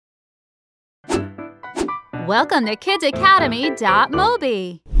Welcome to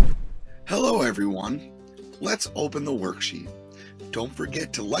kidsacademy.mobi. Hello everyone. Let's open the worksheet. Don't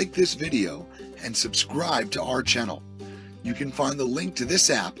forget to like this video and subscribe to our channel. You can find the link to this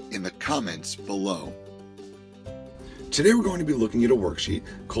app in the comments below. Today we're going to be looking at a worksheet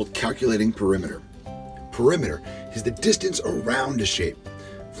called Calculating Perimeter. Perimeter is the distance around a shape.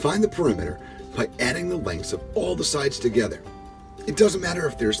 Find the perimeter by adding the lengths of all the sides together. It doesn't matter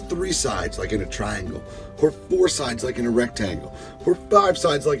if there's 3 sides like in a triangle, or 4 sides like in a rectangle, or 5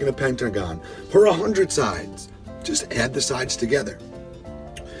 sides like in a pentagon, or 100 sides. Just add the sides together.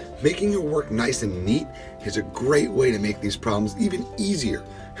 Making your work nice and neat is a great way to make these problems even easier.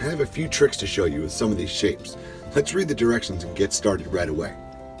 I have a few tricks to show you with some of these shapes. Let's read the directions and get started right away.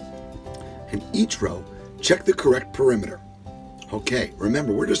 In each row, check the correct perimeter. Okay,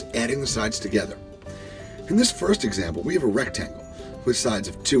 remember we're just adding the sides together. In this first example, we have a rectangle with sides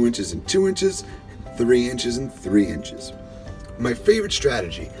of 2 inches and 2 inches, and 3 inches and 3 inches. My favorite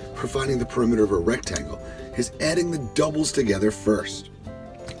strategy for finding the perimeter of a rectangle is adding the doubles together first.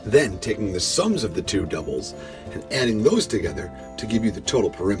 Then taking the sums of the 2 doubles and adding those together to give you the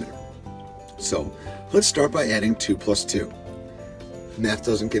total perimeter. So let's start by adding 2 plus 2. Math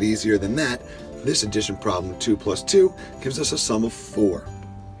doesn't get easier than that. This addition problem, 2 plus 2, gives us a sum of 4.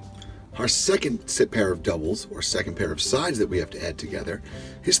 Our second pair of doubles, or second pair of sides that we have to add together,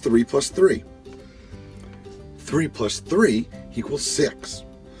 is 3 plus 3. 3 plus 3 equals 6.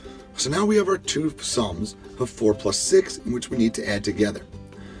 So now we have our 2 sums of 4 plus 6, in which we need to add together.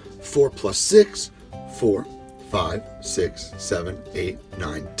 4 plus 6, 4, 5, 6, 7, 8,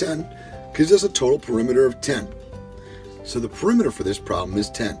 9, 10, gives us a total perimeter of 10. So the perimeter for this problem is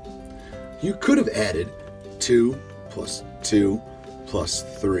 10. You could have added 2 plus 2 plus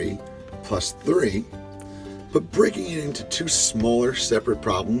 3 plus 3, but breaking it into 2 smaller separate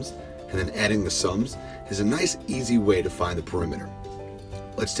problems and then adding the sums is a nice easy way to find the perimeter.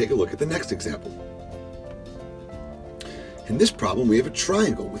 Let's take a look at the next example. In this problem we have a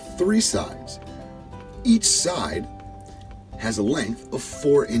triangle with 3 sides. Each side has a length of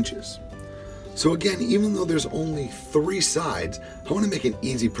 4 inches. So again, even though there's only 3 sides, I want to make an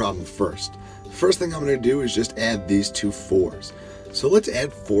easy problem first. The first thing I'm going to do is just add these 2 4s. So let's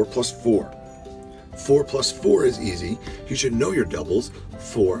add 4 plus 4. 4 plus 4 is easy. You should know your doubles.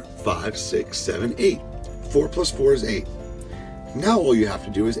 4, 5, 6, 7, 8. 4 plus 4 is 8. Now all you have to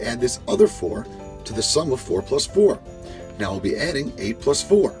do is add this other 4 to the sum of 4 plus 4. Now we'll be adding 8 plus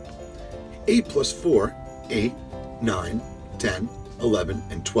 4. 8 plus 4, 8, 9, 10, 11,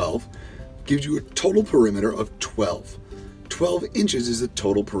 and 12 gives you a total perimeter of 12. 12 inches is the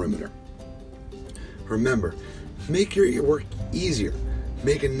total perimeter. Remember, make your work easier.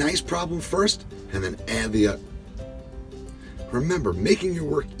 Make a nice problem first and then add the other. Remember, making your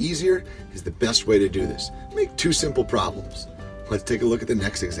work easier is the best way to do this. Make 2 simple problems. Let's take a look at the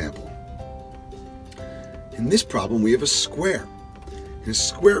next example. In this problem, we have a square. In a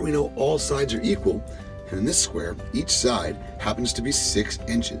square, we know all sides are equal, and in this square, each side happens to be 6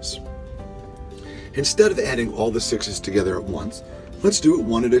 inches. Instead of adding all the 6's together at once, let's do it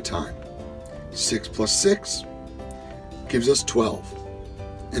one at a time. 6 plus 6 gives us 12.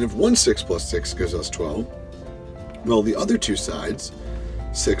 And if one 6 plus 6 gives us 12, well, the other 2 sides,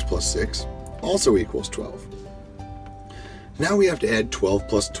 6 plus 6, also equals 12. Now we have to add 12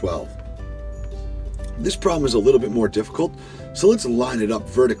 plus 12. This problem is a little bit more difficult, so let's line it up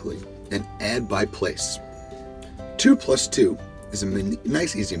vertically and add by place. 2 plus 2 is a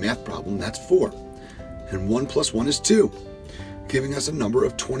nice easy math problem, that's 4. And 1 plus 1 is 2, giving us a number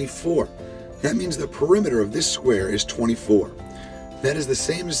of 24. That means the perimeter of this square is 24. That is the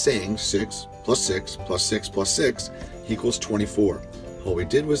same as saying 6 plus 6 plus 6 plus 6 equals 24. All we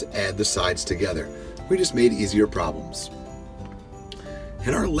did was add the sides together. We just made easier problems.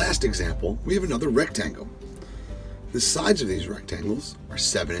 In our last example, we have another rectangle. The sides of these rectangles are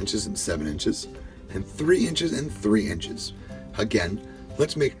 7 inches and 7 inches, and 3 inches and 3 inches. Again,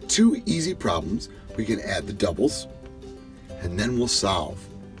 let's make 2 easy problems. We can add the doubles, and then we'll solve.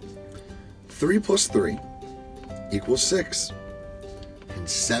 3 plus 3 equals 6. And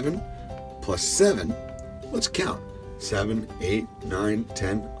 7 plus 7, let's count. 7, 8, 9,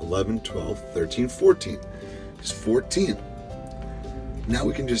 10, 11, 12, 13, 14 is 14. Now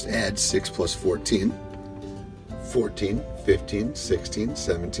we can just add 6 plus 14, 14, 15, 16,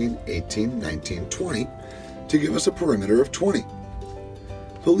 17, 18, 19, 20 to give us a perimeter of 20.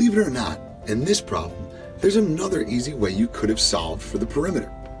 Believe it or not, in this problem, there's another easy way you could have solved for the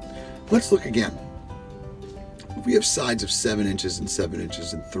perimeter. Let's look again. If we have sides of 7 inches and 7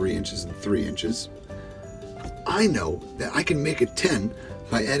 inches and 3 inches and 3 inches, I know that I can make a 10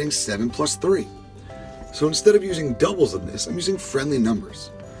 by adding 7 plus 3. So instead of using doubles in this, I'm using friendly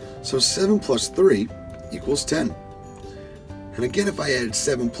numbers. So 7 plus 3 equals 10. And again, if I added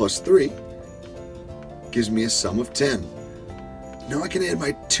 7 plus 3, gives me a sum of 10. Now I can add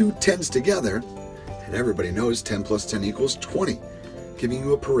my two 10s together, and everybody knows 10 plus 10 equals 20, giving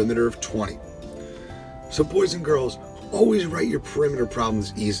you a perimeter of 20. So boys and girls, always write your perimeter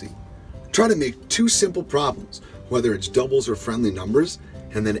problems easy. Try to make two simple problems, whether it's doubles or friendly numbers,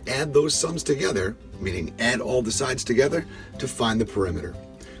 and then add those sums together, meaning add all the sides together, to find the perimeter.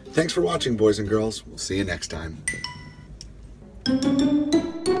 Thanks for watching, boys and girls. We'll see you next time.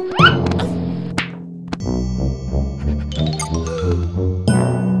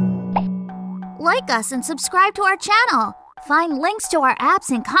 Like us and subscribe to our channel. Find links to our apps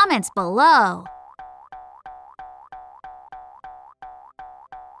and comments below.